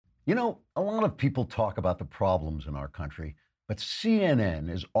You know, a lot of people talk about the problems in our country, but CNN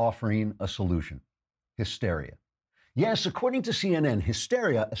is offering a solution: hysteria. Yes, according to CNN,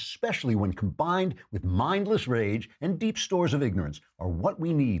 hysteria, especially when combined with mindless rage and deep stores of ignorance, are what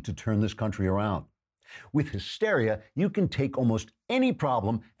we need to turn this country around. With hysteria, you can take almost any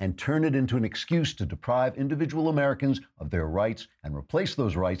problem and turn it into an excuse to deprive individual Americans of their rights and replace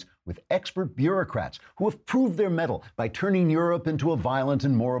those rights with expert bureaucrats who have proved their mettle by turning Europe into a violent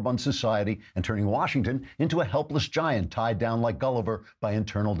and moribund society and turning Washington into a helpless giant tied down like Gulliver by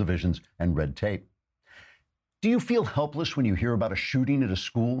internal divisions and red tape. Do you feel helpless when you hear about a shooting at a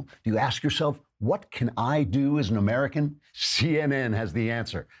school? Do you ask yourself, what can I do as an American? CNN has the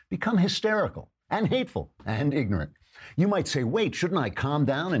answer. Become hysterical and hateful and ignorant. You might say, wait, shouldn't I calm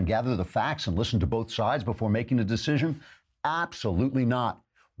down and gather the facts and listen to both sides before making a decision? Absolutely not.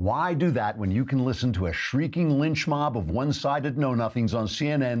 Why do that when you can listen to a shrieking lynch mob of one-sided know-nothings on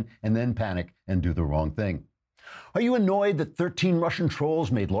CNN and then panic and do the wrong thing? Are you annoyed that 13 Russian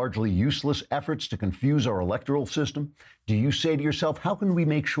trolls made largely useless efforts to confuse our electoral system? Do you say to yourself, how can we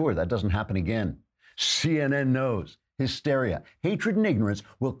make sure that doesn't happen again? CNN knows. Hysteria, hatred, and ignorance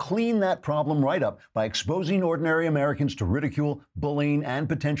will clean that problem right up by exposing ordinary Americans to ridicule, bullying, and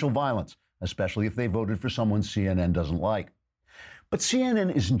potential violence, especially if they voted for someone CNN doesn't like. But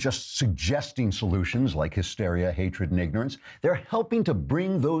CNN isn't just suggesting solutions like hysteria, hatred, and ignorance. They're helping to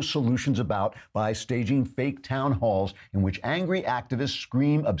bring those solutions about by staging fake town halls in which angry activists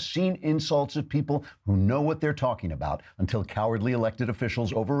scream obscene insults at people who know what they're talking about until cowardly elected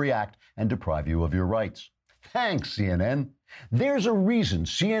officials overreact and deprive you of your rights. Thanks, CNN. There's a reason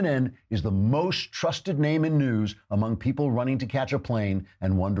CNN is the most trusted name in news among people running to catch a plane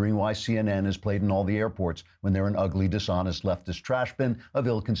and wondering why CNN is played in all the airports when they're an ugly, dishonest leftist trash bin of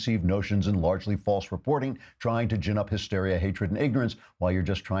ill-conceived notions and largely false reporting, trying to gin up hysteria, hatred, and ignorance while you're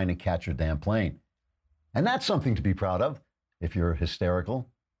just trying to catch a damn plane. And that's something to be proud of if you're hysterical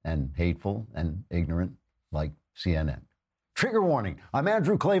and hateful and ignorant like CNN. Trigger warning, I'm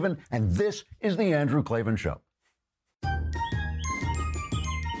Andrew Klavan, and this is The Andrew Klavan Show.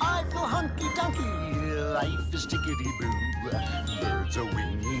 I feel hunky-dunky, life is tickety-boo. Birds are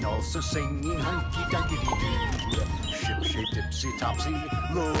winging, also singing hunky-dunky-doo. Ship-shape, tipsy-topsy,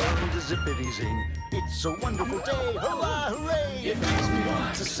 the world is zippity-zing. It's a wonderful day, hurrah, hooray! It makes me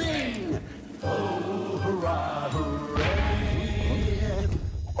want to sing. Oh, hurrah, hooray!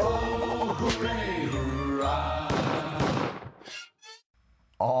 Oh, hooray, hurrah!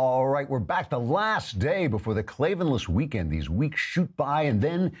 All right, we're back the last day before the Klavanless weekend. These weeks shoot by, and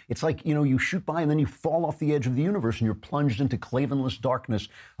then it's like, you shoot by and then you fall off the edge of the universe and you're plunged into Klavanless darkness,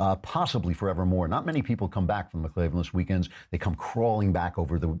 possibly forevermore. Not many people come back from the Klavanless weekends. They come crawling back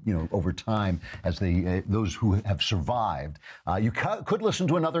over over time as those who have survived. You could listen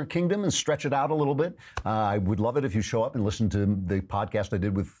to Another Kingdom and stretch it out a little bit. I would love it if you show up and listen to the podcast I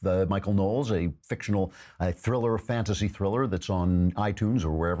did with Michael Knowles, a fictional thriller, fantasy thriller that's on iTunes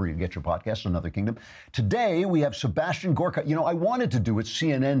or wherever you get your podcasts, Another Kingdom. Today, we have Sebastian Gorka. I wanted to do what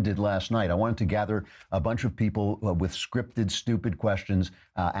CNN did last night. I wanted to gather a bunch of people with scripted, stupid questions,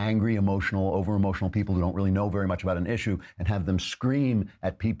 angry, emotional, over-emotional people who don't really know very much about an issue, and have them scream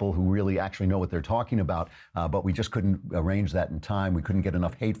at people who really actually know what they're talking about. But we just couldn't arrange that in time. We couldn't get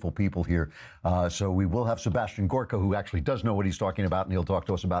enough hateful people here. So we will have Sebastian Gorka, who actually does know what he's talking about, and he'll talk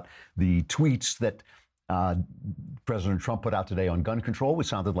to us about the tweets that President Trump put out today on gun control, which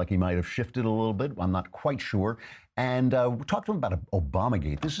sounded like he might have shifted a little bit. I'm not quite sure. And we talked to him about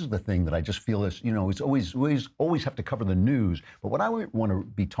Obamagate. This is the thing that I just feel is, it's always have to cover the news. But what I want to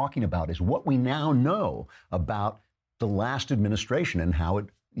be talking about is what we now know about the last administration and how it,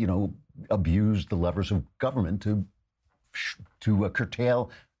 abused the levers of government to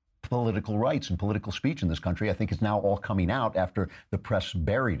curtail political rights and political speech in this country. I think it's now all coming out after the press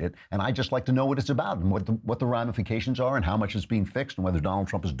buried it. And I just like to know what it's about and what the ramifications are and how much is being fixed and whether Donald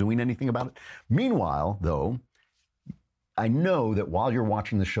Trump is doing anything about it. Meanwhile, though, I know that while you're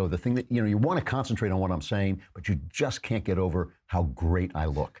watching the show, the thing that, you want to concentrate on what I'm saying, but you just can't get over how great I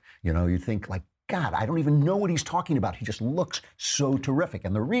look. You think like, God, I don't even know what he's talking about. He just looks so terrific.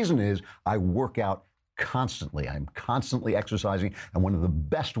 And the reason is I work out constantly. I'm constantly exercising, and one of the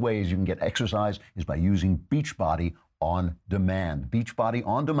best ways you can get exercise is by using Beachbody On Demand. Beachbody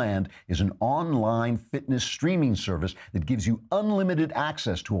On Demand is an online fitness streaming service that gives you unlimited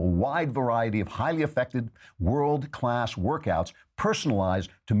access to a wide variety of highly effective, world-class workouts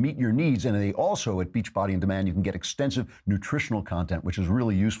personalized to meet your needs. And they also, at Beachbody On Demand, you can get extensive nutritional content, which is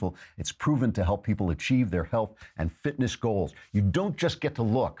really useful. It's proven to help people achieve their health and fitness goals. You don't just get to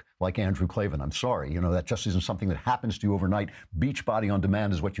look like Andrew Klavan. I'm sorry. That just isn't something that happens to you overnight. Beachbody On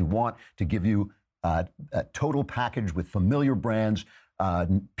Demand is what you want to give you a total package with familiar brands.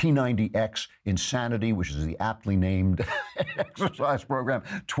 P90X Insanity, which is the aptly named exercise program,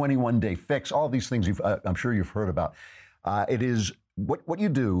 21-day fix, all these things I'm sure you've heard about. It is what you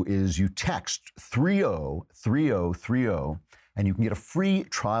do is you text 303030 and you can get a free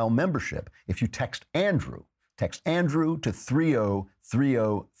trial membership if you text Andrew. Text Andrew to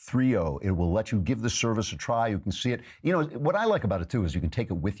 303030. It will let you give the service a try. You can see it. What I like about it too is you can take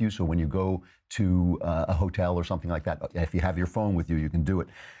it with you. So when you go to a hotel or something like that, if you have your phone with you, you can do it.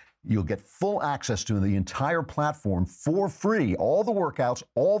 You'll get full access to the entire platform for free. All the workouts,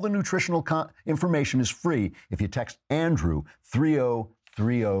 all the nutritional information is free if you text Andrew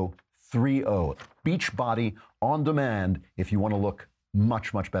 303030. Beachbody On Demand if you want to look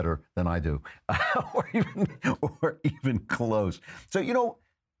much, much better than I do, or even close. So,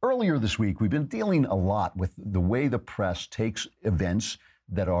 earlier this week, we've been dealing a lot with the way the press takes events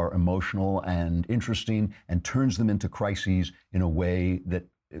that are emotional and interesting and turns them into crises in a way that,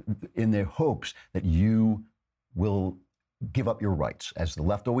 in their hopes that you will give up your rights. As the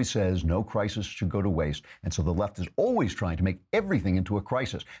left always says, no crisis should go to waste. And so the left is always trying to make everything into a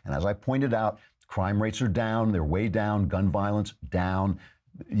crisis. And as I pointed out, crime rates are down. They're way down. Gun violence down.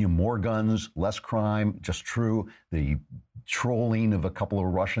 More guns, less crime. Just true. The trolling of a couple of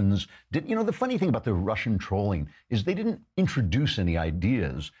Russians. The funny thing about the Russian trolling is they didn't introduce any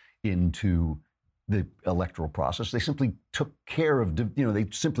ideas into the electoral process. They simply took care of, they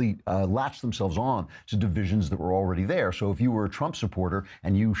simply latched themselves on to divisions that were already there. So if you were a Trump supporter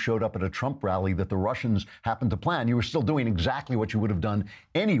and you showed up at a Trump rally that the Russians happened to plan, you were still doing exactly what you would have done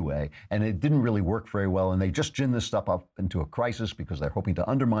anyway. And it didn't really work very well. And they just gin this stuff up into a crisis because they're hoping to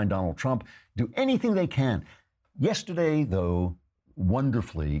undermine Donald Trump, do anything they can. Yesterday, though,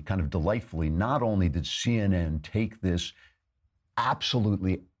 wonderfully, kind of delightfully, not only did CNN take this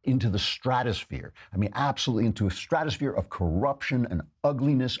absolutely into the stratosphere. Absolutely into a stratosphere of corruption and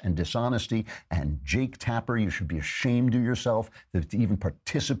ugliness and dishonesty. And Jake Tapper, you should be ashamed of yourself to even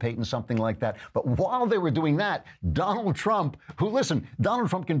participate in something like that. But while they were doing that, Donald Trump, Donald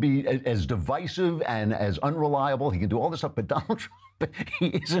Trump can be as divisive and as unreliable. He can do all this stuff, but Donald Trump, he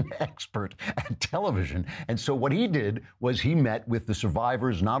is an expert at television. And so what he did was he met with the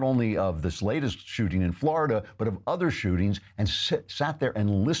survivors, not only of this latest shooting in Florida, but of other shootings, and sat there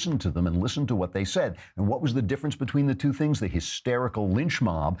and listened to them and listened to what they said. And what was the difference between the two things? The hysterical lynch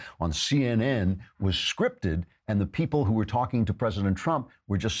mob on CNN was scripted, and the people who were talking to President Trump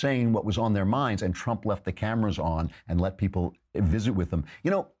were just saying what was on their minds, and Trump left the cameras on and let people visit with them.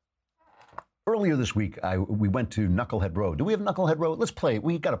 Earlier this week, we went to Knucklehead Row. Do we have Knucklehead Row? Let's play.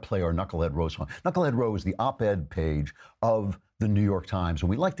 We got to play our Knucklehead Row song. Knucklehead Row is the op-ed page of the New York Times, and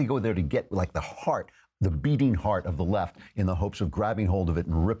we like to go there to get the beating heart of the left in the hopes of grabbing hold of it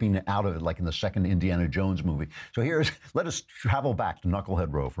and ripping it out of it like in the second Indiana Jones movie. So let us travel back to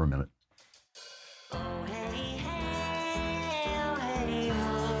Knucklehead Row for a minute. Oh, hey, hey, oh, hey,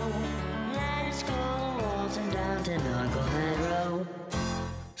 ho. Let's go waltzing down to Knucklehead Row.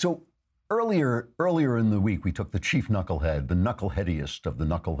 So earlier in the week, we took the chief knucklehead, the knuckleheadiest of the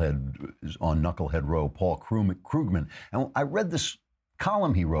knucklehead on Knucklehead Row, Paul Krugman. And I read this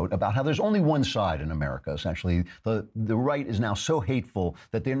column he wrote about how there's only one side in America, essentially. The right is now so hateful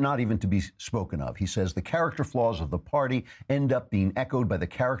that they're not even to be spoken of. He says the character flaws of the party end up being echoed by the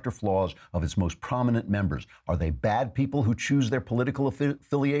character flaws of its most prominent members. Are they bad people who choose their political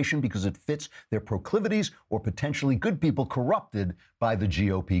affiliation because it fits their proclivities, or potentially good people corrupted by the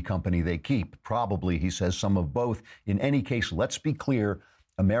GOP company they keep? Probably, he says, some of both. In any case, let's be clear.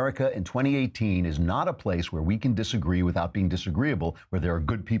 America in 2018 is not a place where we can disagree without being disagreeable, where there are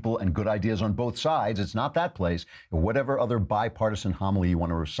good people and good ideas on both sides. It's not that place. Or whatever other bipartisan homily you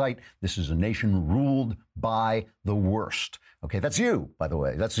want to recite, this is a nation ruled by the worst. Okay, that's you, by the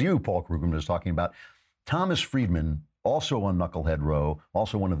way. That's you, Paul Krugman is talking about. Thomas Friedman, also on Knucklehead Row,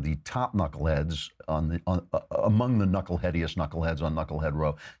 also one of the top knuckleheads among the knuckleheadiest knuckleheads on Knucklehead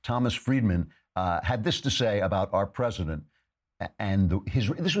Row. Thomas Friedman had this to say about our president. And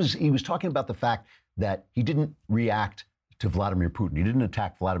he was talking about the fact that he didn't react to Vladimir Putin. He didn't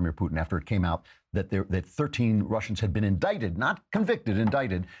attack Vladimir Putin after it came out that 13 Russians had been indicted, not convicted,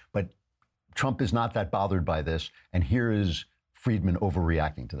 indicted. But Trump is not that bothered by this. And here is Friedman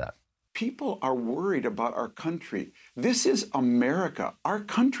overreacting to that. people are worried about our country. This is America. Our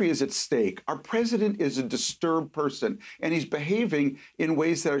country is at stake. Our president is a disturbed person, and he's behaving in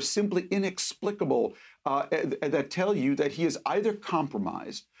ways that are simply inexplicable, that tell you that he is either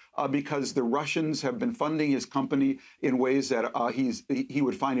compromised because the Russians have been funding his company in ways that he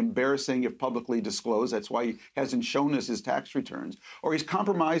would find embarrassing if publicly disclosed. That's why he hasn't shown us his tax returns. Or he's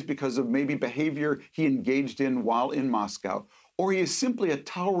compromised because of maybe behavior he engaged in while in Moscow. Or he is simply a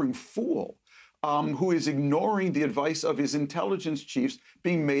towering fool who is ignoring the advice of his intelligence chiefs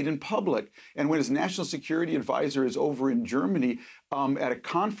being made in public. And when his national security advisor is over in Germany at a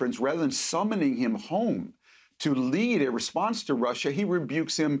conference, rather than summoning him home to lead a response to Russia, he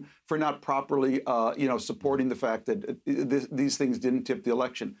rebukes him for not properly, supporting the fact that these things didn't tip the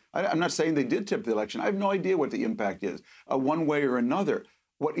election. I'm not saying they did tip the election. I have no idea what the impact is, one way or another.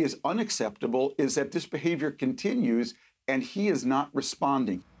 What is unacceptable is that this behavior continues and he is not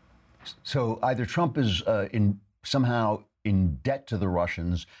responding. So either Trump is somehow in debt to the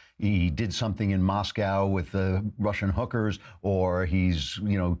Russians, he did something in Moscow with the Russian hookers, or he's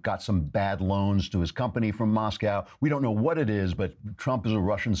got some bad loans to his company from Moscow. We don't know what it is, but Trump is a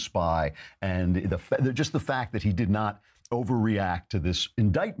Russian spy, and just the fact that he did not overreact to this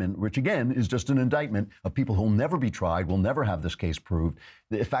indictment, which again is just an indictment of people who will never be tried, will never have this case proved.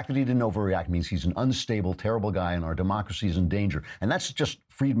 The fact that he didn't overreact means he's an unstable, terrible guy, and our democracy is in danger. And that's just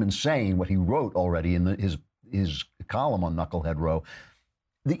Friedman saying what he wrote already in his column on Knucklehead Row.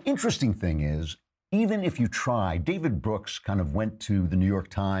 The interesting thing is, even if you try, David Brooks kind of went to the New York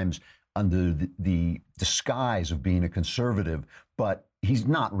Times under the disguise of being a conservative, but he's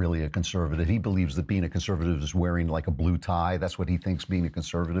not really a conservative. He believes that being a conservative is wearing like a blue tie. That's what he thinks being a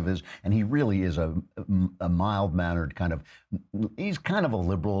conservative is. And he really is a mild-mannered he's kind of a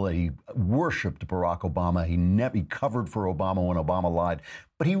liberal. He worshipped Barack Obama. He covered for Obama when Obama lied.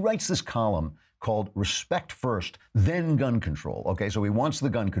 But he writes this column called Respect First, Then Gun Control. Okay, so he wants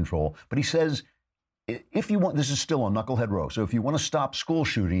the gun control, but he says, if you want, this is still on Knucklehead Row, so if you want to stop school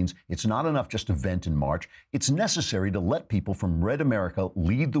shootings, it's not enough just to vent and march. It's necessary to let people from Red America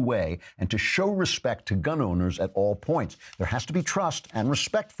lead the way and to show respect to gun owners at all points. There has to be trust and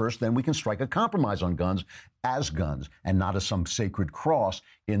respect first, then we can strike a compromise on guns as guns and not as some sacred cross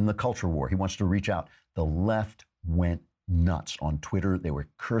in the culture war. He wants to reach out. The left went nuts on Twitter. They were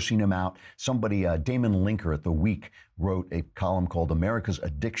cursing him out. Somebody, Damon Linker at The Week, wrote a column called America's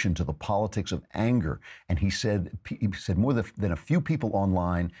Addiction to the Politics of Anger. And he said more than a few people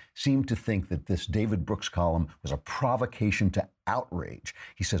online seemed to think that this David Brooks column was a provocation to outrage.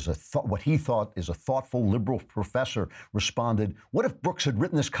 He says what he thought is a thoughtful liberal professor responded, what if Brooks had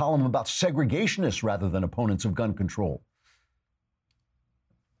written this column about segregationists rather than opponents of gun control?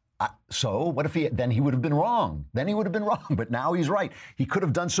 So what if then he would have been wrong. Then he would have been wrong, but now he's right. He could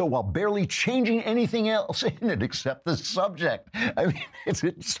have done so while barely changing anything else in it except the subject. I mean,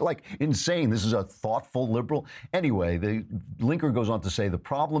 it's like insane. This is a thoughtful liberal. Anyway, the Linker goes on to say the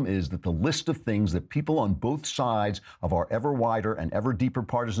problem is that the list of things that people on both sides of our ever wider and ever deeper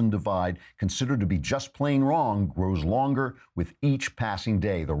partisan divide consider to be just plain wrong grows longer with each passing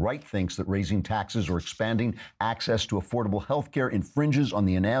day. The right thinks that raising taxes or expanding access to affordable health care infringes on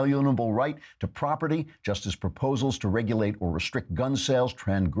the inalienable right to property, just as proposals to regulate or restrict gun sales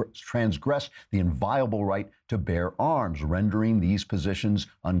transgress the inviolable right to bear arms, rendering these positions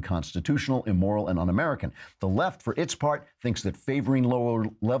unconstitutional, immoral, and un-American. The left, for its part, thinks that favoring lower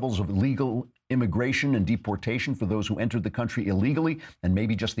levels of legal immigration and deportation for those who entered the country illegally, and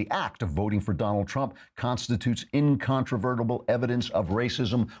maybe just the act of voting for Donald Trump, constitutes incontrovertible evidence of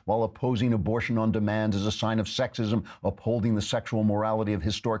racism, while opposing abortion on demand is a sign of sexism, upholding the sexual morality of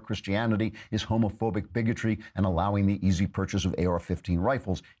historic Christianity is homophobic bigotry, and allowing the easy purchase of AR-15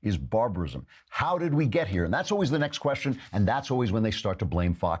 rifles is barbarism. How did we get here? And that's always the next question, and that's always when they start to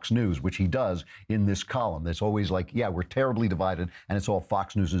blame Fox News, which he does in this column. It's always like, yeah, we're terribly divided, and it's all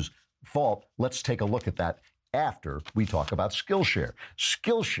Fox News's fault. Let's take a look at that after we talk about Skillshare.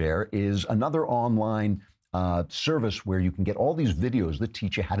 Skillshare is another online service where you can get all these videos that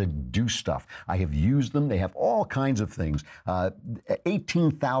teach you how to do stuff. I have used them. They have all kinds of things.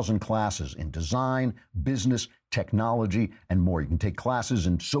 18,000 classes in design, business, technology, and more. You can take classes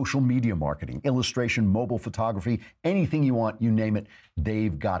in social media marketing, illustration, mobile photography, anything you want, you name it,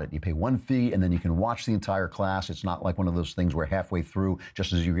 they've got it. You pay one fee, and then you can watch the entire class. It's not like one of those things where halfway through,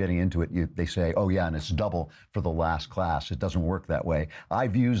 just as you're getting into it, they say, oh yeah, and it's double for the last class. It doesn't work that way.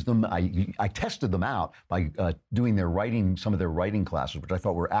 I've used them. I tested them out by doing some of their writing classes, which I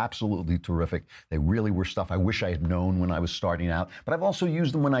thought were absolutely terrific. They really were stuff I wish I had known when I was starting out. But I've also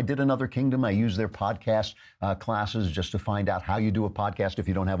used them when I did Another Kingdom. I used their podcast classes just to find out how you do a podcast if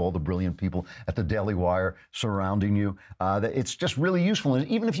you don't have all the brilliant people at the Daily Wire surrounding you. It's just really useful. And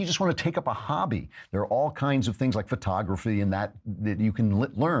even if you just want to take up a hobby, there are all kinds of things like photography and that you can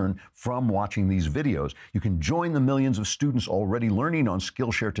learn from watching these videos. You can join the millions of students already learning on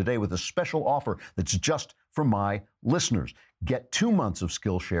Skillshare today with a special offer that's just for my listeners. Get 2 months of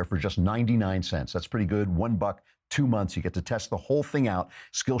Skillshare for just 99 cents. That's pretty good. $1, 2 months. You get to test the whole thing out.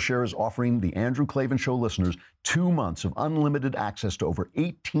 Skillshare is offering the Andrew Klavan Show listeners 2 months of unlimited access to over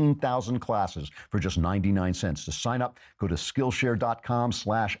 18,000 classes for just 99 cents. To sign up, go to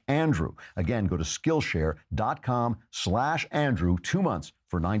Skillshare.com/Andrew. Again, go to Skillshare.com/Andrew. 2 months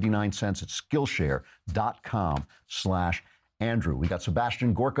for 99 cents at Skillshare.com/Andrew. We got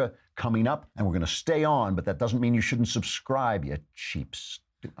Sebastian Gorka coming up, and we're going to stay on, but that doesn't mean you shouldn't subscribe, you cheaps.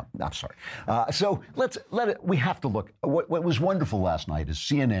 I'm sorry. So we have to look. What was wonderful last night is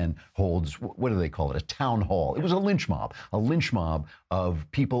CNN holds, what do they call it? A town hall. It was a lynch mob of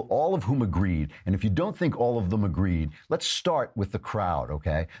people, all of whom agreed. And if you don't think all of them agreed, let's start with the crowd,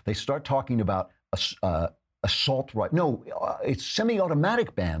 okay? They start talking about assault right. No, it's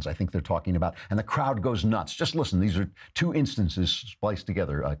semi-automatic bans, I think they're talking about. And the crowd goes nuts. Just listen. These are two instances spliced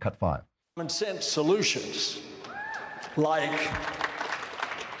together. Cut 5. Common sense solutions like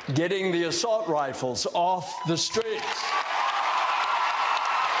getting the assault rifles off the streets.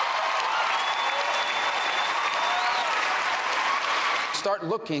 Start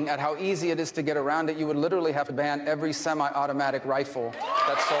looking at how easy it is to get around it. You would literally have to ban every semi-automatic rifle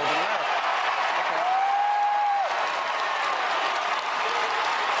that's sold in America.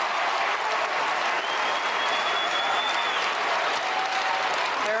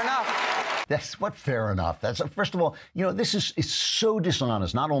 That's what fair enough. That's first of all, this is so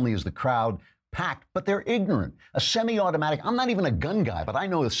dishonest. Not only is the crowd packed, but they're ignorant. A semi-automatic, I'm not even a gun guy, but I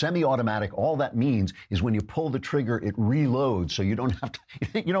know a semi-automatic, all that means is when you pull the trigger, it reloads. So you don't have to,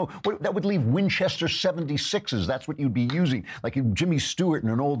 that would leave Winchester 76s. That's what you'd be using. Like Jimmy Stewart in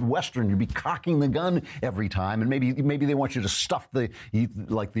an old Western, you'd be cocking the gun every time. And maybe they want you to stuff the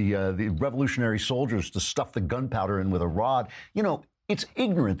Revolutionary soldiers to stuff the gunpowder in with a rod. It's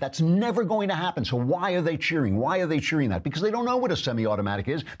ignorant. That's never going to happen. So why are they cheering? Why are they cheering that? Because they don't know what a semi-automatic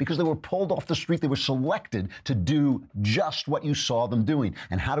is, because they were pulled off the street. They were selected to do just what you saw them doing.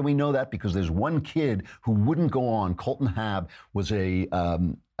 And how do we know that? Because there's one kid who wouldn't go on. Colton Hab was a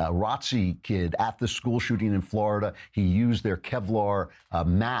ROTC kid at the school shooting in Florida. He used their Kevlar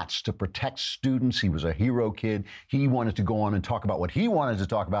mats to protect students. He was a hero kid. He wanted to go on and talk about what he wanted to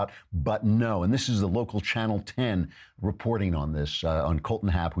talk about, but no. And this is the local Channel 10 reporting on this, on Colton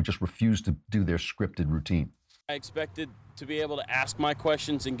Hab, who just refused to do their scripted routine. I expected to be able to ask my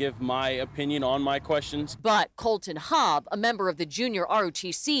questions and give my opinion on my questions. But Colton Hobb, a member of the junior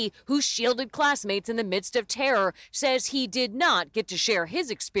ROTC who shielded classmates in the midst of terror, says he did not get to share his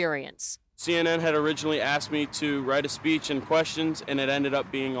experience. CNN had originally asked me to write a speech and questions, and it ended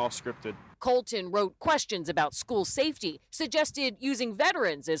up being all scripted. Colton wrote questions about school safety, suggested using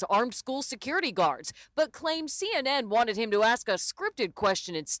veterans as armed school security guards, but claimed CNN wanted him to ask a scripted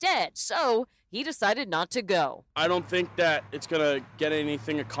question instead, so he decided not to go. I don't think that it's going to get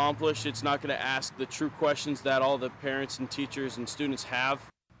anything accomplished. It's not going to ask the true questions that all the parents and teachers and students have.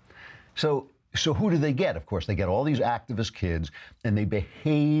 So who do they get? Of course, they get all these activist kids, and they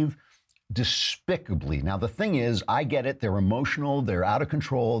behave despicably. Now, the thing is, I get it. They're emotional. They're out of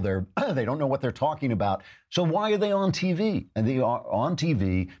control. They don't know what they're talking about. So why are they on TV? And they are on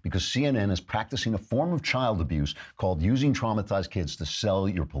TV because CNN is practicing a form of child abuse called using traumatized kids to sell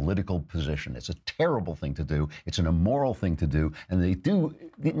your political position. It's a terrible thing to do. It's an immoral thing to do. And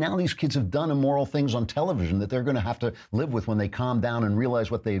now these kids have done immoral things on television that they're going to have to live with when they calm down and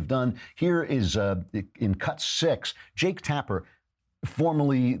realize what they've done. Here is, in cut 6, Jake Tapper,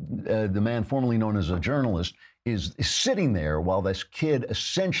 the man formerly known as a journalist, is sitting there while this kid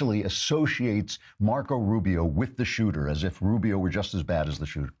essentially associates Marco Rubio with the shooter, as if Rubio were just as bad as the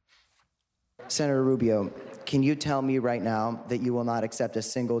shooter. Senator Rubio, can you tell me right now that you will not accept a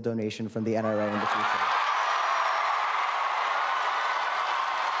single donation from the NRA in the future?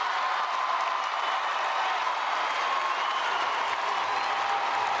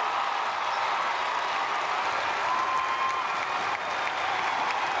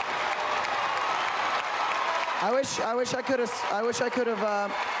 I wish I could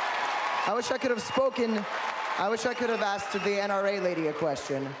have asked the NRA lady a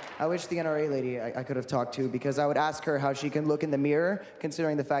question. I wish the NRA lady I could have talked to, because I would ask her how she can look in the mirror,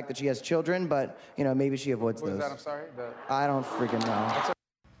 considering the fact that she has children, but, maybe she avoids those. What is that? I'm sorry? I don't freaking know.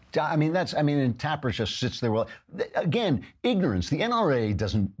 And Tapper just sits there. Well, again, ignorance. The NRA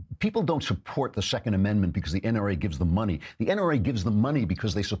doesn't people don't support the Second Amendment because the NRA gives them money. The NRA gives them money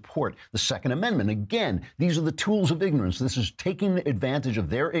because they support the Second Amendment. Again, these are the tools of ignorance. This is taking advantage of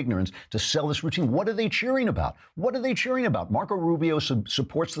their ignorance to sell this routine. What are they cheering about? What are they cheering about? Marco Rubio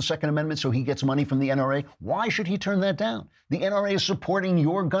supports the Second Amendment, so he gets money from the NRA. Why should he turn that down? The NRA is supporting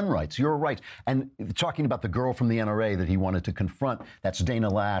your gun rights, your rights. And talking about the girl from the NRA that he wanted to confront, that's Dana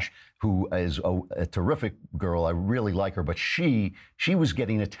Lash, who is a terrific girl. I really like her, but she was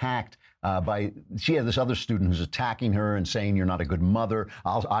getting attacked she had this other student who's attacking her and saying, you're not a good mother.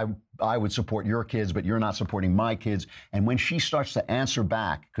 I would support your kids, but you're not supporting my kids. And when she starts to answer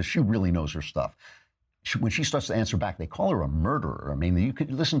back, because she really knows her stuff, when she starts to answer back, they call her a murderer. I mean, you could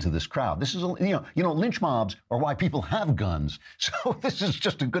listen to this crowd. This is, lynch mobs are why people have guns. So this is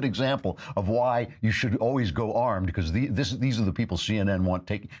just a good example of why you should always go armed, because these are the people CNN want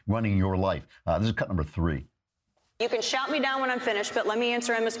running your life. This is cut number 3. You can shout me down when I'm finished, but let me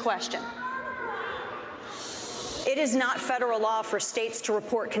answer Emma's question. It is not federal law for states to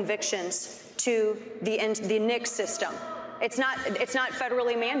report convictions to the NICS system. It's not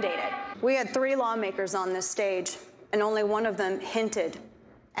federally mandated. We had 3 lawmakers on this stage, and only one of them hinted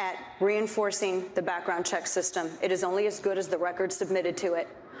at reinforcing the background check system. It is only as good as the record submitted to it.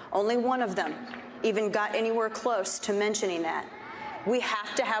 Only one of them even got anywhere close to mentioning that. We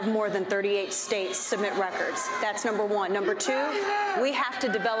have to have more than 38 states submit records. That's number 1. Number 2, we have to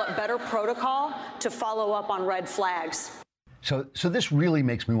develop better protocol to follow up on red flags. So this really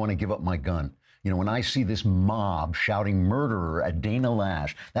makes me want to give up my gun. When I see this mob shouting murderer at Dana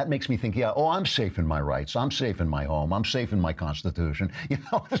Lash, that makes me think, I'm safe in my rights. I'm safe in my home. I'm safe in my Constitution.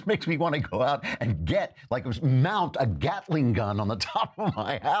 This makes me want to go out and mount a Gatling gun on the top of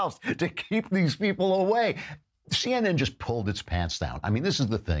my house to keep these people away. CNN just pulled its pants down. I mean, this is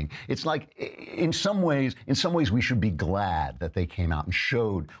the thing. It's like, in some ways, we should be glad that they came out and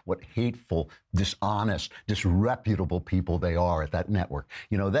showed what hateful, dishonest, disreputable people they are at that network.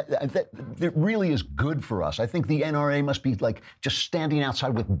 That really is good for us. I think the NRA must be just standing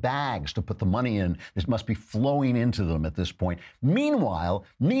outside with bags to put the money in. This must be flowing into them at this point. Meanwhile,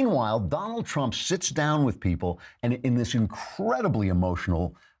 Donald Trump sits down with people and in this incredibly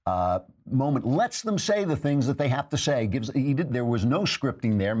emotional moment lets them say the things that they have to say. There was no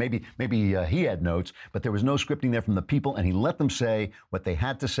scripting there. Maybe he had notes, but there was no scripting there from the people, and he let them say what they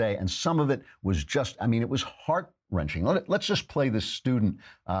had to say. And some of it was just, it was heart-wrenching. Let's just play this student,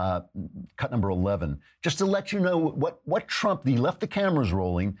 cut number 11, just to let you know what Trump, he left the cameras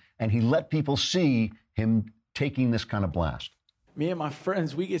rolling, and he let people see him taking this kind of blast. Me and my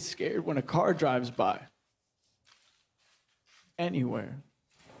friends, we get scared when a car drives by. Anywhere.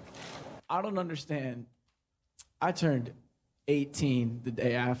 I don't understand. I turned 18 the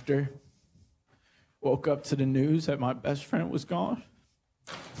day after. Woke up to the news that my best friend was gone.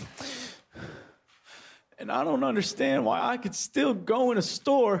 And I don't understand why I could still go in a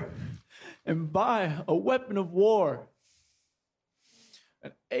store and buy a weapon of war,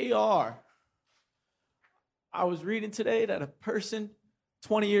 an AR. I was reading today that a person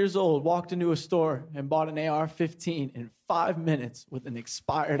 20 years old walked into a store and bought an AR-15 in 5 minutes with an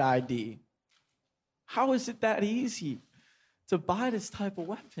expired ID. How is it that easy to buy this type of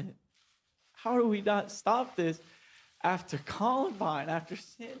weapon? How do we not stop this after Columbine, after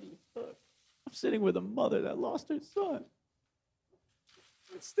Sandy Hook? I'm sitting with a mother that lost her son.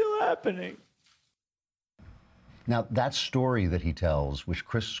 It's still happening. Now, that story that he tells, which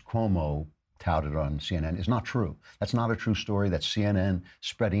Chris Cuomo touted on CNN, is not true. That's not a true story. That's CNN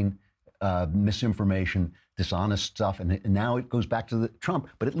spreading misinformation, dishonest stuff. And now it goes back to Trump.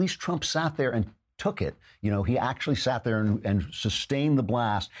 But at least Trump sat there and took it. He actually sat there and sustained the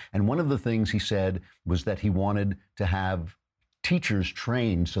blast. And one of the things he said was that he wanted to have teachers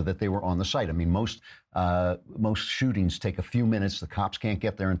trained so that they were on the site. Most shootings take a few minutes. The cops can't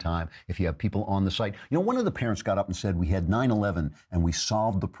get there in time if you have people on the site. One of the parents got up and said, we had 9/11 and we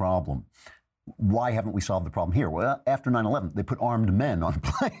solved the problem. Why haven't we solved the problem here? Well, after 9/11, they put armed men on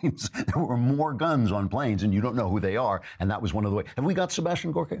planes. There were more guns on planes, and you don't know who they are. And that was one of the ways. Have we got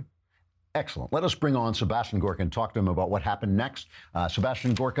Sebastian Gorka? Excellent. Let us bring on Sebastian Gorka and talk to him about what happened next.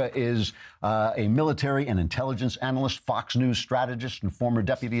 Sebastian Gorka is a military and intelligence analyst, Fox News strategist, and former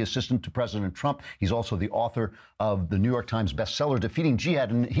deputy assistant to President Trump. He's also the author of the New York Times bestseller, Defeating Jihad,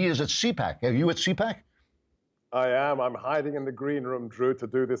 and he is at CPAC. Are you at CPAC? I am. I'm hiding in the green room, Drew, to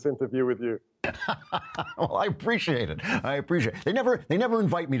do this interview with you. Well, I appreciate it. They never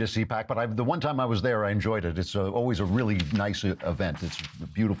invite me to CPAC, but the one time I was there, I enjoyed it. It's always a really nice event. It's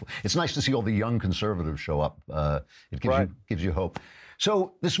beautiful. It's nice to see all the young conservatives show up. It gives you hope.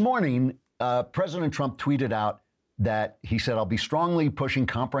 So this morning, President Trump tweeted out, that he said, I'll be strongly pushing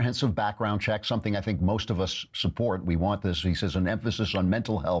comprehensive background checks, something I think most of us support. We want this. He says an emphasis on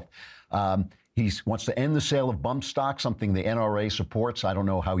mental health. He wants to end the sale of bump stock, something the NRA supports. I don't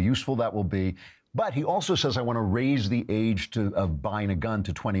know how useful that will be. But he also says, I want to raise the age of buying a gun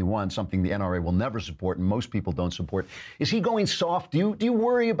to 21, something the NRA will never support and most people don't support. Is he going soft? Do you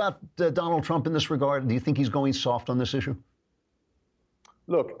worry about Donald Trump in this regard? Do you think he's going soft on this issue?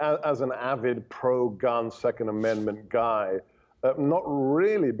 Look, as an avid pro-gun Second Amendment guy, not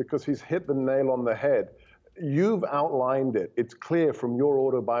really, because he's hit the nail on the head. You've outlined it. It's clear from your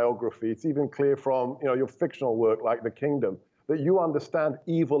autobiography. It's even clear from your fictional work like The Kingdom, that you understand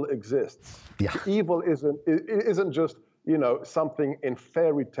evil exists. Yeah. Evil isn't just something in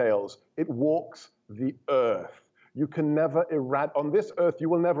fairy tales. It walks the earth. You can never on this earth, you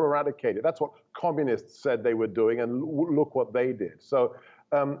will never eradicate it. That's what communists said they were doing, and look what they did. So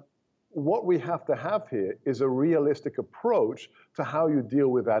what we have to have here is a realistic approach to how you deal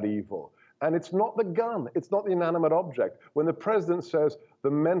with that evil. And it's not the gun. It's not the inanimate object. When the president says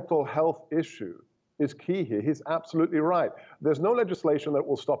the mental health issue is key here, he's absolutely right. There's no legislation that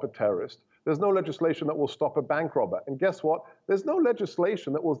will stop a terrorist. There's no legislation that will stop a bank robber. And guess what? There's no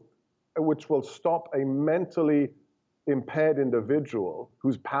legislation which will stop a mentally impaired individual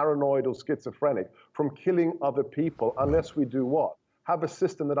who's paranoid or schizophrenic from killing other people unless we do what? Have a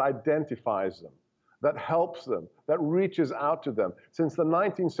system that identifies them, that helps them, that reaches out to them. Since the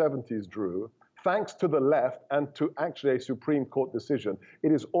 1970s, Drew, thanks to the left and to actually a Supreme Court decision,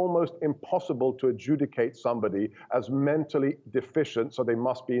 it is almost impossible to adjudicate somebody as mentally deficient, so they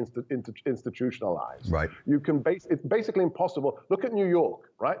must be institutionalized. Right. It's basically impossible. Look at New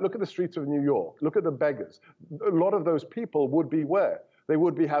York, right? Look at the streets of New York. Look at the beggars. A lot of those people would be where? They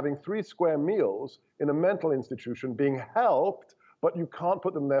would be having 3 square meals in a mental institution, being helped, but you can't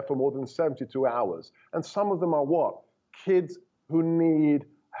put them there for more than 72 hours. And some of them are what? Kids who need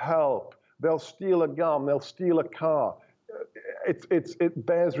help. They'll steal a gun, they'll steal a car. It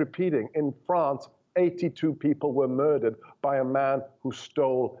bears repeating. In France, 82 people were murdered by a man who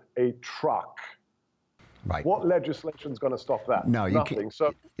stole a truck. Right. What legislation is going to stop that? No, you Nothing. can't.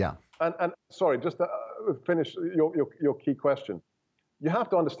 So, yeah. And sorry, just to finish your key question. You have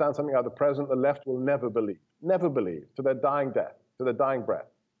to understand something about the president the left will never believe to their dying death, to their dying breath.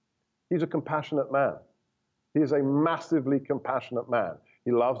 He's a compassionate man. He is a massively compassionate man.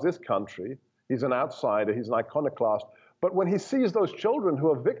 He loves this country. He's an outsider. He's an iconoclast. But when he sees those children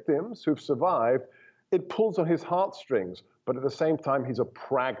who are victims, who've survived, it pulls on his heartstrings. But at the same time, he's a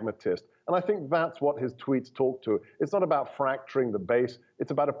pragmatist. And I think that's what his tweets talk to. It's not about fracturing the base.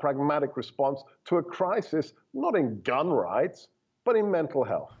 It's about a pragmatic response to a crisis, not in gun rights, but in mental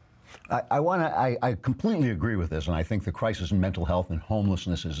health. I completely agree with this, and I think the crisis in mental health and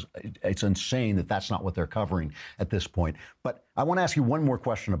homelessness it's insane that that's not what they're covering at this point. But I want to ask you one more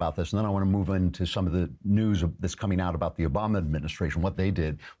question about this, and then I want to move into some of the news that's coming out about the Obama administration, what they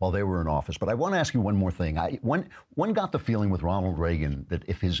did while they were in office. But I want to ask you one more thing. One got the feeling with Ronald Reagan that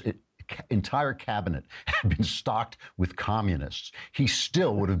if his entire cabinet had been stocked with communists, he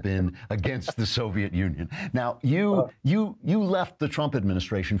still would have been against the Soviet Union. Now, you left the Trump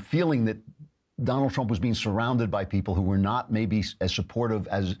administration feeling that Donald Trump was being surrounded by people who were not maybe as supportive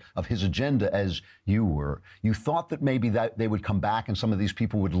of his agenda as you were. You thought that maybe that they would come back and some of these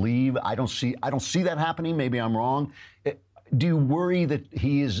people would leave. I don't see that happening. Maybe I'm wrong. Do you worry that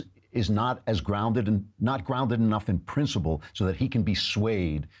he is not as grounded and not grounded enough in principle so that he can be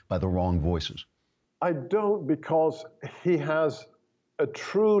swayed by the wrong voices? I don't, because he has a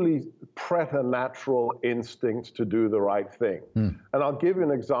truly preternatural instinct to do the right thing. And I'll give you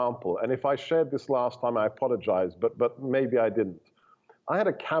an example. And if I shared this last time, I apologize, but maybe I didn't. I had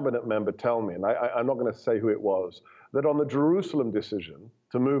a cabinet member tell me, and I'm not going to say who it was, that on the Jerusalem decision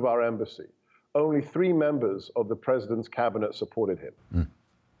to move our embassy, only 3 members of the president's cabinet supported him.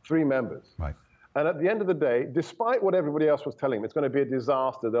 3 members. Right. And at the end of the day, despite what everybody else was telling him, it's going to be a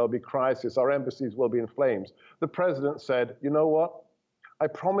disaster, there'll be crisis, our embassies will be in flames, the president said, you know what? I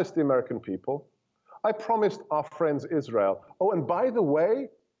promised the American people, I promised our friends Israel, oh, and by the way,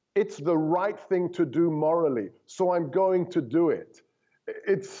 it's the right thing to do morally, so I'm going to do it.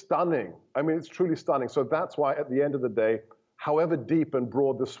 It's stunning. I mean, it's truly stunning. So that's why at the end of the day, however deep and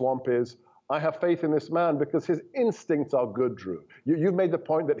broad the swamp is, I have faith in this man because his instincts are good, Drew. You've made the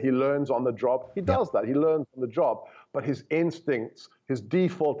point that he learns on the job. He does that. He learns on the job. But his instincts, his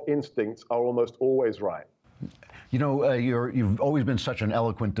default instincts are almost always right. You know, you've always been such an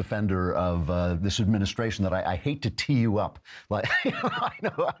eloquent defender of this administration that I hate to tee you up. Like,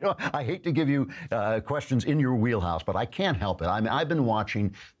 I hate to give you questions in your wheelhouse, but I can't help it. I mean, I've been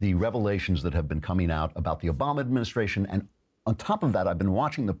watching the revelations that have been coming out about the Obama administration, and on top of that, I've been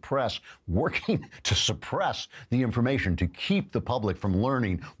watching the press working to suppress the information, to keep the public from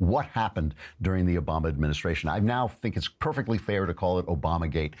learning what happened during the Obama administration. I now think it's perfectly fair to call it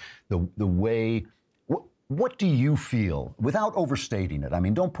Obamagate. The way. What do you feel, without overstating it? I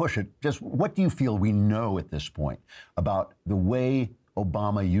mean, don't push it. Just what do you feel we know at this point about the way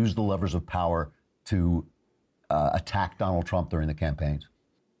Obama used the levers of power to attack Donald Trump during the campaigns?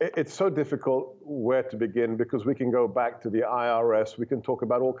 It's so difficult where to begin because we can go back to the IRS. We can talk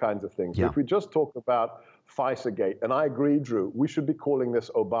about all kinds of things. Yeah. If we just talk about FISA-gate, and I agree, Drew, we should be calling this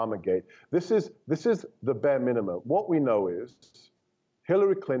Obamagate. This is the bare minimum. What we know is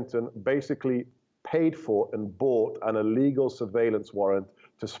Hillary Clinton basically paid for and bought an illegal surveillance warrant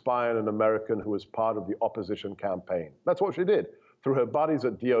to spy on an American who was part of the opposition campaign. That's what she did through her buddies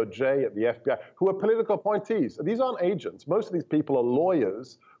at DOJ, at the FBI, who are political appointees. These aren't agents. Most of these people are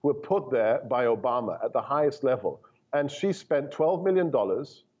lawyers who were put there by Obama at the highest level. And she spent $12 million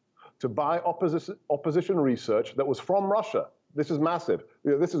to buy opposition research that was from Russia. This is massive.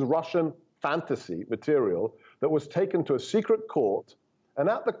 This is Russian fantasy material that was taken to a secret court. And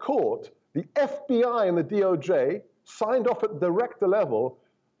at the court, the FBI and the DOJ signed off at director level,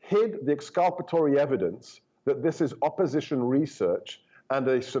 hid the exculpatory evidence that this is opposition research, and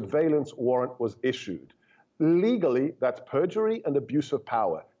a surveillance warrant was issued. Legally, that's perjury and abuse of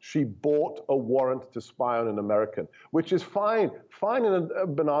power. She bought a warrant to spy on an American, which is fine in a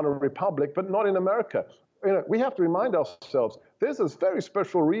banana republic, but not in America. You know, we have to remind ourselves, there's this very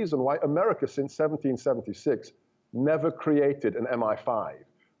special reason why America since 1776 never created an MI5.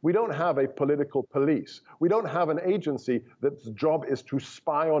 We don't have a political police. We don't have an agency that's job is to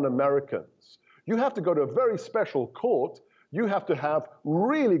spy on Americans. You have to go to a very special court. You have to have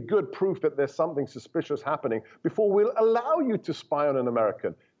really good proof that there's something suspicious happening before we'll allow you to spy on an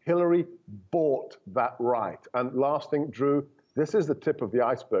American. Hillary bought that right. And last thing, Drew, this is the tip of the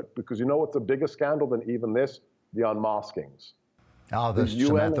iceberg, because you know what's a bigger scandal than even this? The unmaskings. Oh, the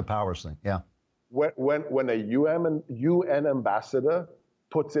Samantha Powers thing, yeah. When a UN ambassador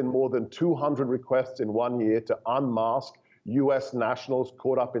puts in more than 200 requests in 1 year to unmask US nationals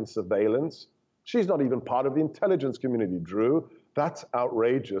caught up in surveillance. She's not even part of the intelligence community, Drew. That's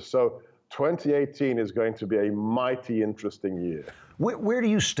outrageous. So 2018 is going to be a mighty interesting year. Where do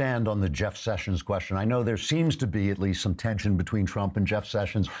you stand on the Jeff Sessions question? I know there seems to be at least some tension between Trump and Jeff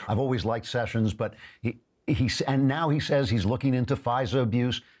Sessions. I've always liked Sessions, but and now he says he's looking into FISA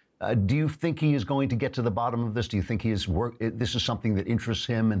abuse. Do you think he is going to get to the bottom of this? Do you think this is something that interests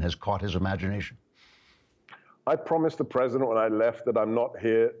him and has caught his imagination? I promised the president when I left that I'm not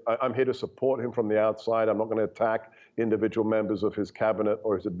here. I'm here to support him from the outside. I'm not going to attack individual members of his cabinet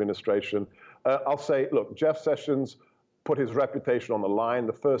or his administration. I'll say, look, Jeff Sessions put his reputation on the line,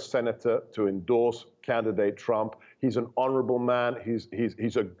 the first senator to endorse candidate Trump. He's an honorable man.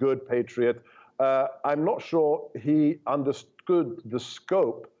 He's a good patriot. I'm not sure he understood the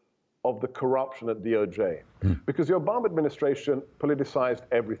scope of the corruption at DOJ. Because the Obama administration politicized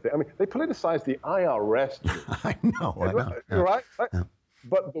everything. I mean, they politicized the IRS. I know. Right? Yeah.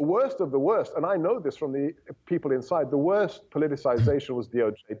 But the worst of the worst, and I know this from the people inside, the worst politicization was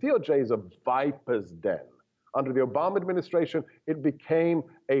DOJ. DOJ is a viper's den. Under the Obama administration, it became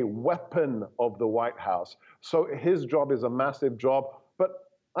a weapon of the White House. So his job is a massive job, but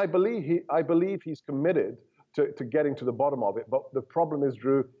I believe he's committed to getting to the bottom of it. But the problem is,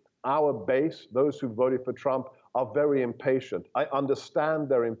 Drew, our base, those who voted for Trump, are very impatient. I understand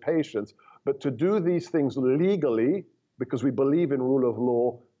their impatience, but to do these things legally, because we believe in rule of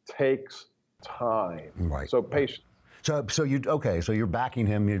law, takes time. Right. So patience. So you're backing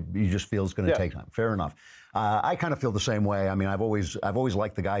him. You just feel it's going to take time. Fair enough. I kind of feel the same way. I mean, I've always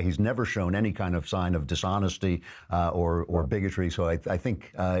liked the guy. He's never shown any kind of sign of dishonesty or bigotry. So I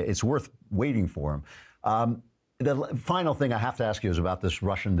think it's worth waiting for him. The final thing I have to ask you is about this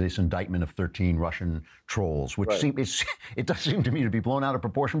indictment of 13 Russian trolls, which it does seem to me to be blown out of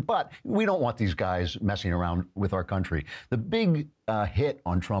proportion, but we don't want these guys messing around with our country. The big hit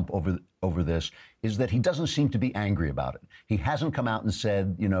on Trump over this is that he doesn't seem to be angry about it. He hasn't come out and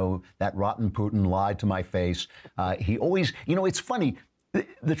said, that rotten Putin lied to my face. He always, it's funny.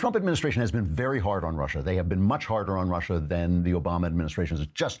 The Trump administration has been very hard on Russia. They have been much harder on Russia than the Obama administration. There's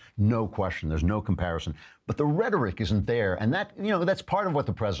just no question. There's no comparison. But the rhetoric isn't there. And that, that's part of what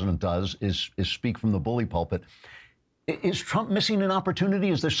the president does is speak from the bully pulpit. Is Trump missing an opportunity?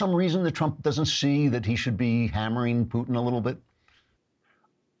 Is there some reason that Trump doesn't see that he should be hammering Putin a little bit?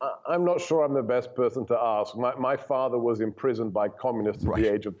 I'm not sure I'm the best person to ask. My father was imprisoned by communists at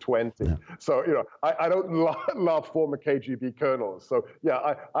the age of 20. Yeah. So, I don't love former KGB colonels. So,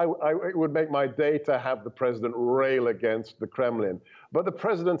 yeah, it would make my day to have the president rail against the Kremlin. But the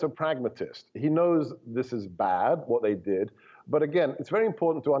president's a pragmatist. He knows this is bad, what they did. But again, it's very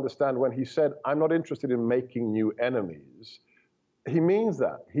important to understand when he said, I'm not interested in making new enemies, he means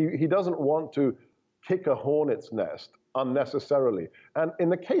that. He doesn't want to kick a hornet's nest unnecessarily. And in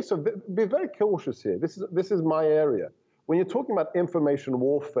the case of, be very cautious here. This is my area. When you're talking about information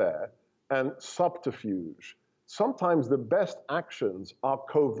warfare and subterfuge, sometimes the best actions are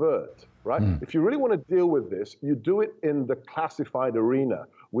covert, right? If you really want to deal with this, you do it in the classified arena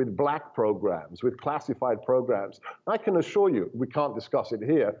with black programs, with classified programs. I can assure you, we can't discuss it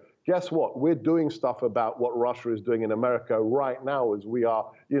here. Guess what? We're doing stuff about what Russia is doing in America right now as we are,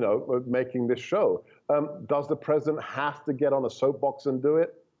 making this show. Does the president have to get on a soapbox and do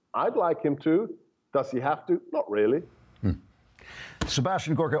it? I'd like him to. Does he have to? Not really.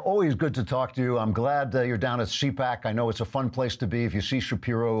 Sebastian Gorka, always good to talk to you. I'm glad you're down at CPAC. I know it's a fun place to be. If you see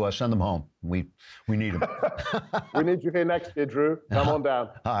Shapiro, send them home. We need him. We need you here next year, Drew. Come on down.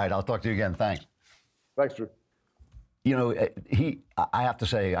 All right, I'll talk to you again. Thanks. Thanks, Drew. I have to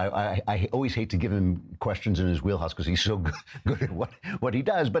say, I always hate to give him questions in his wheelhouse because he's so good at what he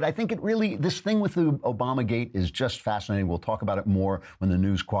does. But I think this thing with the Obamagate is just fascinating. We'll talk about it more when the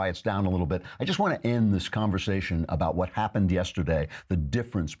news quiets down a little bit. I just want to end this conversation about what happened yesterday, the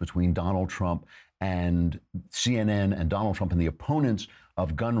difference between Donald Trump and CNN and Donald Trump and the opponents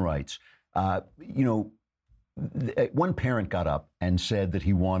of gun rights. One parent got up and said that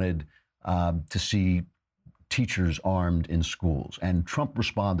he wanted to see teachers armed in schools. And Trump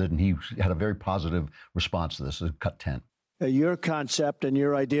responded, and he had a very positive response to this. This is cut 10. Your concept and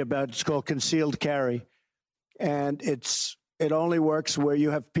your idea about it's called concealed carry. And it only works where you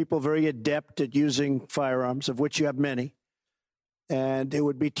have people very adept at using firearms, of which you have many. And it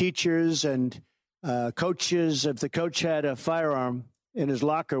would be teachers and coaches. If the coach had a firearm in his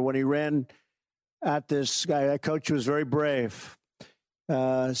locker when he ran at this guy, that coach was very brave.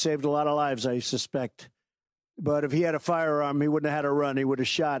 Saved a lot of lives, I suspect. But if he had a firearm, he wouldn't have had to run. He would have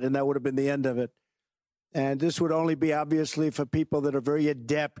shot, and that would have been the end of it. And this would only be obviously for people that are very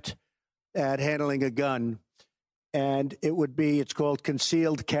adept at handling a gun. And it's called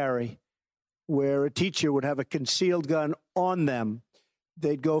concealed carry, where a teacher would have a concealed gun on them.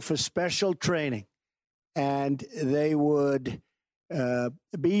 They'd go for special training, and they would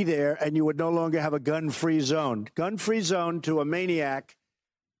be there, and you would no longer have a gun-free zone. Gun-free zone to a maniac,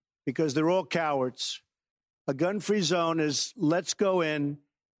 because they're all cowards. A gun-free zone is let's go in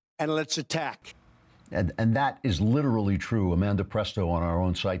and let's attack. And that is literally true. Amanda Presto on our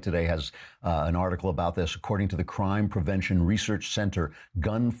own site today has an article about this. According to the Crime Prevention Research Center,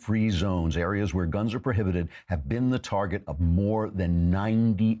 gun-free zones, areas where guns are prohibited, have been the target of more than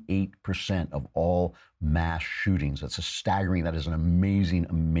 98% of all mass shootings. That's that is an amazing,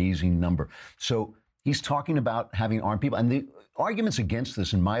 amazing number. So he's talking about having armed people. And the arguments against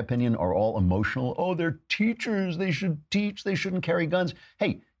this, in my opinion, are all emotional. Oh, they're teachers. They should teach. They shouldn't carry guns.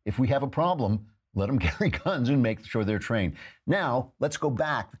 Hey, if we have a problem, let them carry guns and make sure they're trained. Now, let's go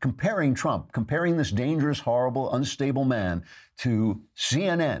back, comparing this dangerous, horrible, unstable man to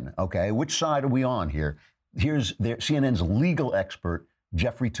CNN, okay? Which side are we on here? Here's CNN's legal expert,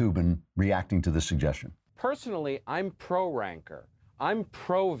 Jeffrey Toobin, reacting to this suggestion. Personally, I'm pro-rancor. I'm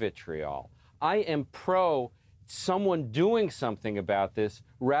pro-vitriol. I am pro someone doing something about this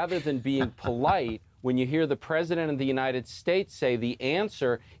rather than being polite when you hear the President of the United States say the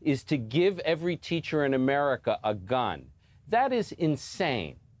answer is to give every teacher in America a gun. That is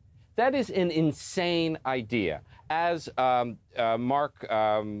insane. That is an insane idea. As Mark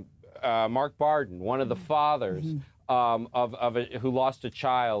Barden, one of the fathers who lost a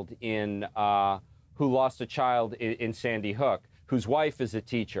child in Sandy Hook, whose wife is a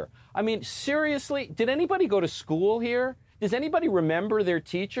teacher. I mean, seriously, did anybody go to school here? Does anybody remember their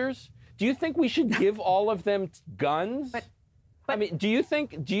teachers? Do you think we should give all of them guns? I mean, do you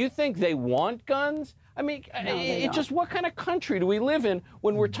think they want guns? I mean, what kind of country do we live in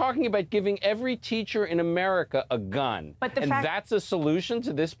when we're talking about giving every teacher in America a gun? That's a solution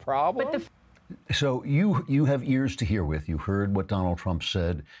to this problem? So you have ears to hear with. You heard what Donald Trump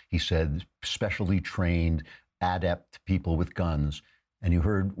said. He said specially trained, adept people with guns. And you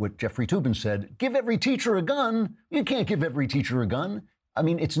heard what Jeffrey Toobin said, give every teacher a gun. You can't give every teacher a gun. I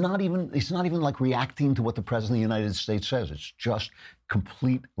mean, it's not even like reacting to what the President of the United States says. It's just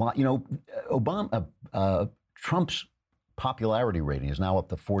complete, Trump's popularity rating is now up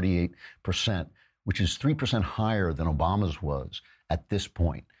to 48%, which is 3% higher than Obama's was at this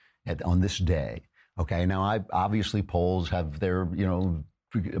point, on this day. Okay, now obviously polls have their,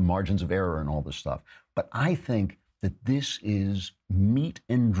 margins of error and all this stuff. But I think that this is meat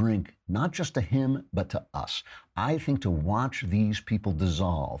and drink, not just to him, but to us. I think to watch these people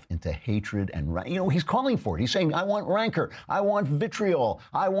dissolve into hatred and, he's calling for it. He's saying, I want rancor, I want vitriol,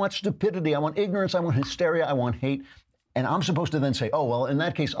 I want stupidity, I want ignorance, I want hysteria, I want hate. And I'm supposed to then say, oh, well, in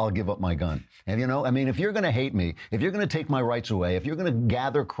that case, I'll give up my gun. And, if you're going to hate me, if you're going to take my rights away, if you're going to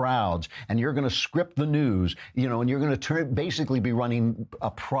gather crowds and you're going to script the news, and you're going to basically be running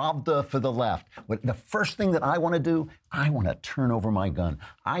a Pravda for the left, the first thing that I want to do, I want to turn over my gun.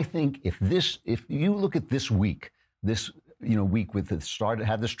 I think if you look at this week, week with it started,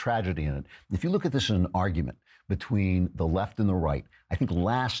 had this tragedy in it. If you look at this as an argument between the left and the right, I think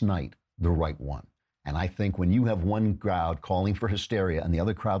last night the right won. And I think when you have one crowd calling for hysteria and the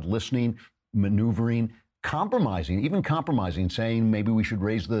other crowd listening, maneuvering, compromising, saying maybe we should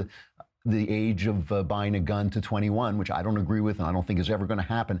raise the age of buying a gun to 21, which I don't agree with and I don't think is ever going to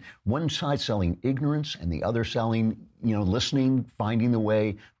happen. One side selling ignorance and the other selling, listening, finding the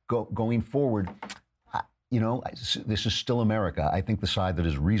way, going forward. This is still America. I think the side that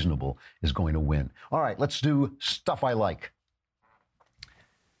is reasonable is going to win. All right, let's do stuff I like.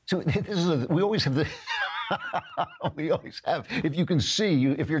 So we always have the, if you can see,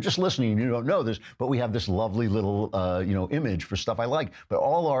 if you're just listening, you don't know this, but we have this lovely little, image for stuff I like. But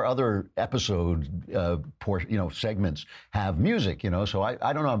all our other episode, segments have music, so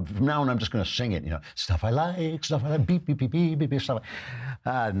I don't know, from now on I'm just going to sing it, stuff I like, beep, beep, beep, beep, beep, stuff.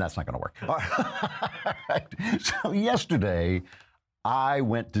 And that's not going to work. All right. So yesterday, I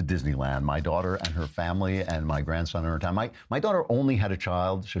went to Disneyland, my daughter and her family and my grandson and her time. My daughter only had a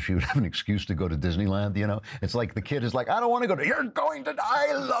child, so she would have an excuse to go to Disneyland, It's like the kid is like, I don't want to go to, you're going to,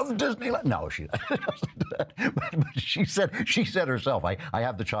 I love Disneyland. No, she doesn't do that. But she said herself, I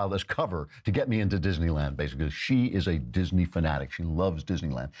have the child as cover to get me into Disneyland, basically. She is a Disney fanatic. She loves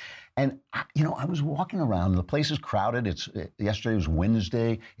Disneyland. And, I was walking around, the place is crowded. Yesterday was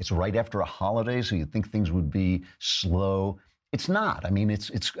Wednesday. It's right after a holiday, so you'd think things would be slow. It's not. I mean,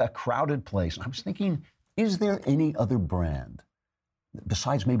 it's a crowded place. And I was thinking, is there any other brand,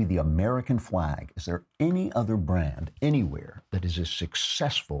 besides maybe the American flag, is there any other brand anywhere that is as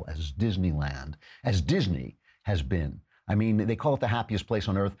successful as Disneyland, as Disney has been? I mean, they call it the happiest place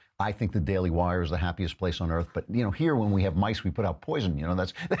on earth. I think the Daily Wire is the happiest place on earth. But, here, when we have mice, we put out poison.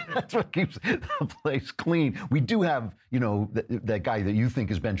 That's what keeps the place clean. We do have, that guy that you think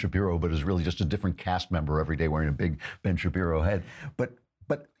is Ben Shapiro, but is really just a different cast member every day wearing a big Ben Shapiro head. But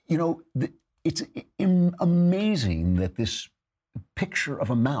it's amazing that this picture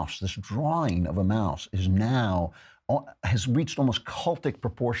of a mouse, this drawing of a mouse, has reached almost cultic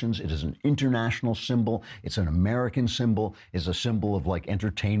proportions. It is an international symbol. It's an American symbol. It's a symbol of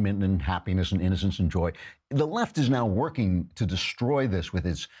entertainment and happiness and innocence and joy. The left is now working to destroy this with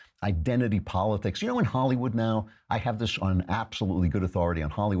its identity politics. In Hollywood now, I have this on absolutely good authority. On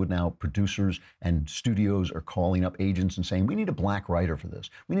Hollywood now, producers and studios are calling up agents and saying, we need a black writer for this.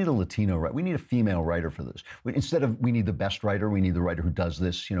 We need a Latino writer. We need a female writer for this. Instead of we need the best writer, we need the writer who does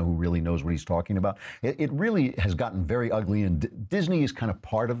this, who really knows what he's talking about. It really has gotten very ugly, and Disney is kind of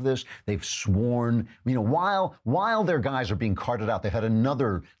part of this. They've sworn, while their guys are being carted out, they've had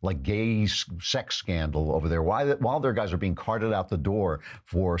another gay sex scandal over there. While their guys are being carted out the door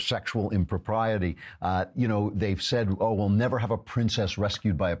for sexual impropriety, they've said, oh, we'll never have a princess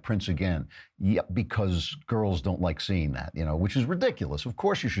rescued by a prince again. Yeah, because girls don't like seeing that, which is ridiculous. Of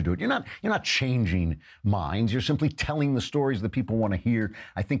course you should do it. You're not changing minds. You're simply telling the stories that people want to hear.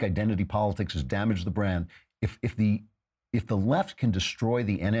 I think identity politics has damaged the brand. If the left can destroy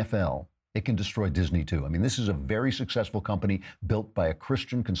the NFL, it can destroy Disney too. I mean, this is a very successful company built by a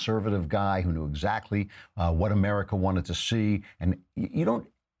Christian conservative guy who knew exactly what America wanted to see. And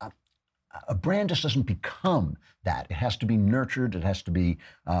a brand just doesn't become that. It has to be nurtured. It has to be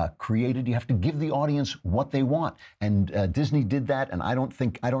created. You have to give the audience what they want. And Disney did that, and I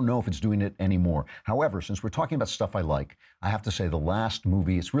don't know if it's doing it anymore. However, since we're talking about stuff I like, I have to say the last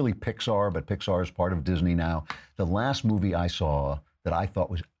movie, it's really Pixar, but Pixar is part of Disney now. The last movie I saw that I thought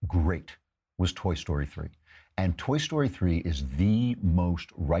was great was Toy Story 3. And Toy Story 3 is the most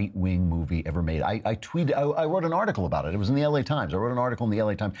right-wing movie ever made. I wrote an article about it. It was in the LA Times. I wrote an article in the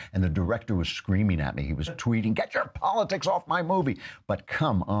LA Times, and the director was screaming at me. He was tweeting, get your politics off my movie. But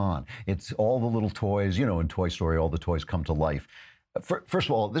come on. It's all the little toys. In Toy Story, all the toys come to life. First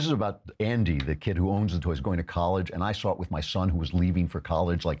of all, this is about Andy, the kid who owns the toys, going to college, and I saw it with my son who was leaving for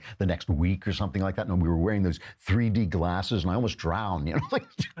college like the next week or something like that, and we were wearing those 3D glasses, and I almost drowned, you know, like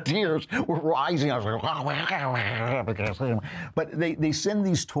tears were rising. I was like, but they send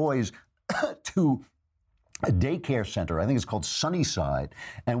these toys to a daycare center. I think it's called Sunnyside.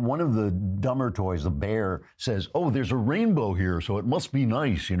 And one of the dumber toys, the bear, says, oh, there's a rainbow here, so it must be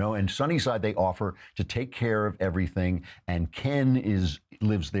nice, you know. And Sunnyside, they offer to take care of everything. And Ken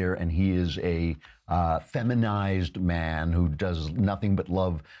lives there, and he is a feminized man who does nothing but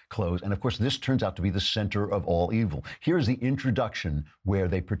love clothes. And of course, this turns out to be the center of all evil. Here's the introduction where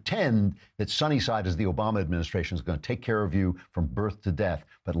they pretend that Sunnyside is the Obama administration is going to take care of you from birth to death.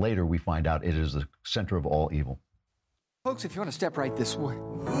 But later we find out it is the center of all evil. Folks, if you want to step right this way.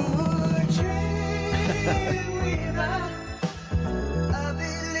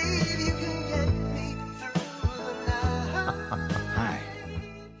 Hi,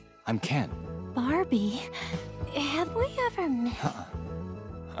 I'm Ken. Barbie, have we ever met?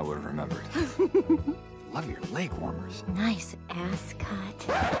 I would have remembered. Love your leg warmers. Nice ass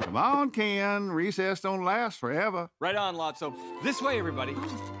cut. Come on, Ken. Recess don't last forever. Right on, Lotso. This way, everybody.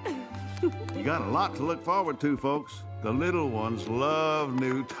 You got a lot to look forward to, folks. The little ones love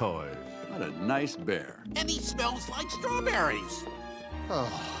new toys. What a nice bear. And he smells like strawberries.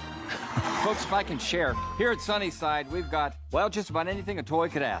 Oh. Folks, if I can share, here at Sunnyside, we've got, well, just about anything a toy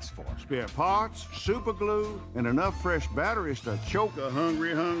could ask for. Spare parts, super glue, and enough fresh batteries to choke a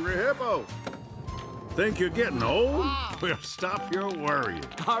hungry hippo. Think you're getting old? Well, stop your worrying.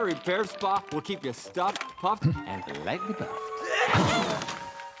 Our repair spa will keep you stuffed, puffed, and lightly buffed.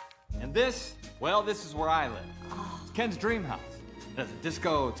 And this, well, this is where I live. It's Ken's dream house. It has a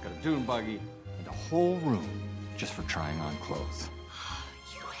disco, it's got a dune buggy, and a whole room just for trying on clothes.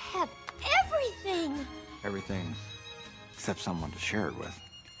 You have everything. Everything except someone to share it with.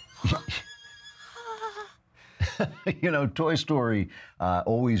 You know, Toy Story has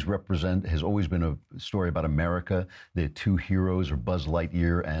always been a story about America. The two heroes are Buzz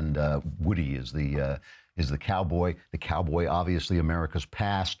Lightyear and Woody is the cowboy. The cowboy, obviously, America's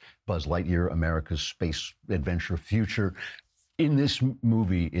past. Buzz Lightyear, America's space adventure future. In this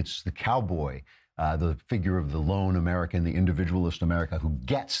movie, it's the cowboy, the figure of the lone American, the individualist America, who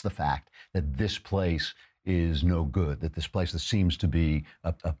gets the fact that this place is no good, that this place that seems to be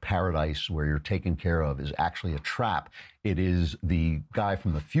a paradise where you're taken care of is actually a trap. It is the guy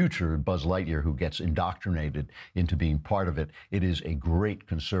from the future, Buzz Lightyear, who gets indoctrinated into being part of it. It is a great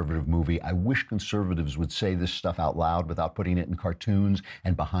conservative movie. I wish conservatives would say this stuff out loud without putting it in cartoons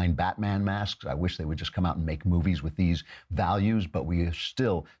and behind Batman masks. I wish they would just come out and make movies with these values, but we are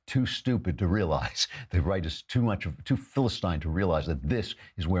still too stupid to realize. The right is too Philistine to realize that this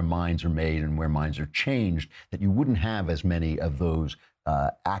is where minds are made and where minds are changed, that you wouldn't have as many of those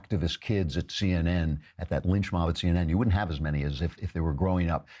activist kids at CNN, at that lynch mob at CNN. You wouldn't have as many as if they were growing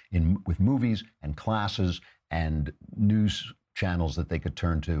up with movies and classes and news channels that they could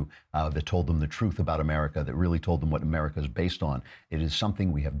turn to that told them the truth about America, that really told them what America is based on. It is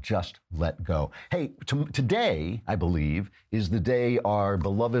something we have just let go. Hey, today, I believe, is the day our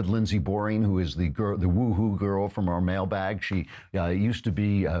beloved Lindsay Boring, who is the woohoo girl from our mailbag. She used to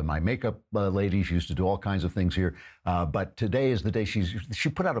be my makeup lady. She used to do all kinds of things here. But today is the day she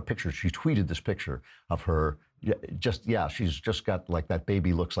put out a picture. She tweeted this picture of her. She's just got like that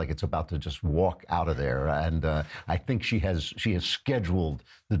baby looks like it's about to just walk out of there. And I think she has scheduled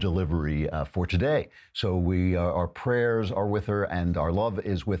the delivery for today. So our prayers are with her and our love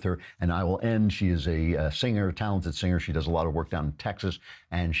is with her. And I will end. She is a singer, talented singer. She does a lot of work down in Texas.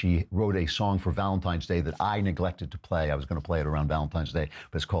 And she wrote a song for Valentine's Day that I neglected to play. I was going to play it around Valentine's Day,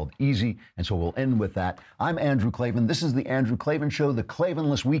 but it's called Easy. And so we'll end with that. I'm Andrew Klavan. This is the Andrew Klavan Show. The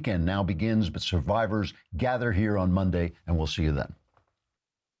Klavanless weekend now begins, but survivors gather here on Monday, and we'll see you then.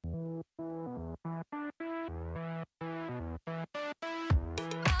 Door.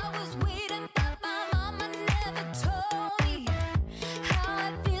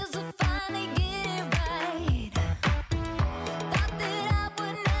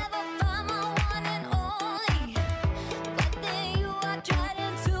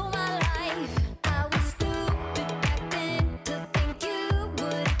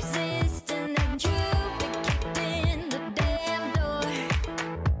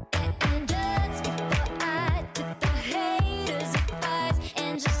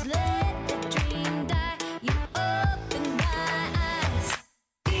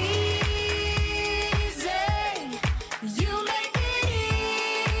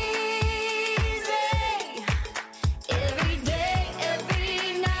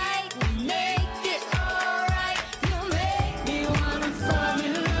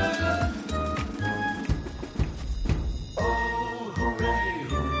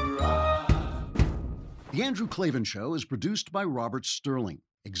 The Andrew Klavan Show is produced by Robert Sterling.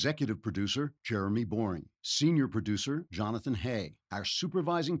 Executive producer, Jeremy Boring. Senior producer, Jonathan Hay. Our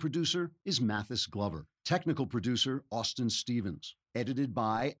supervising producer is Mathis Glover. Technical producer, Austin Stevens. Edited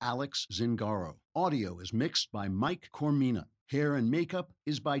by Alex Zingaro. Audio is mixed by Mike Cormina. Hair and makeup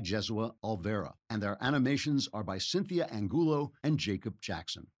is by Jesua Alvera. And our animations are by Cynthia Angulo and Jacob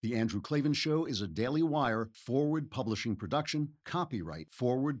Jackson. The Andrew Klavan Show is a Daily Wire Forward Publishing production. Copyright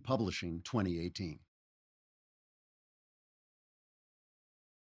Forward Publishing 2018.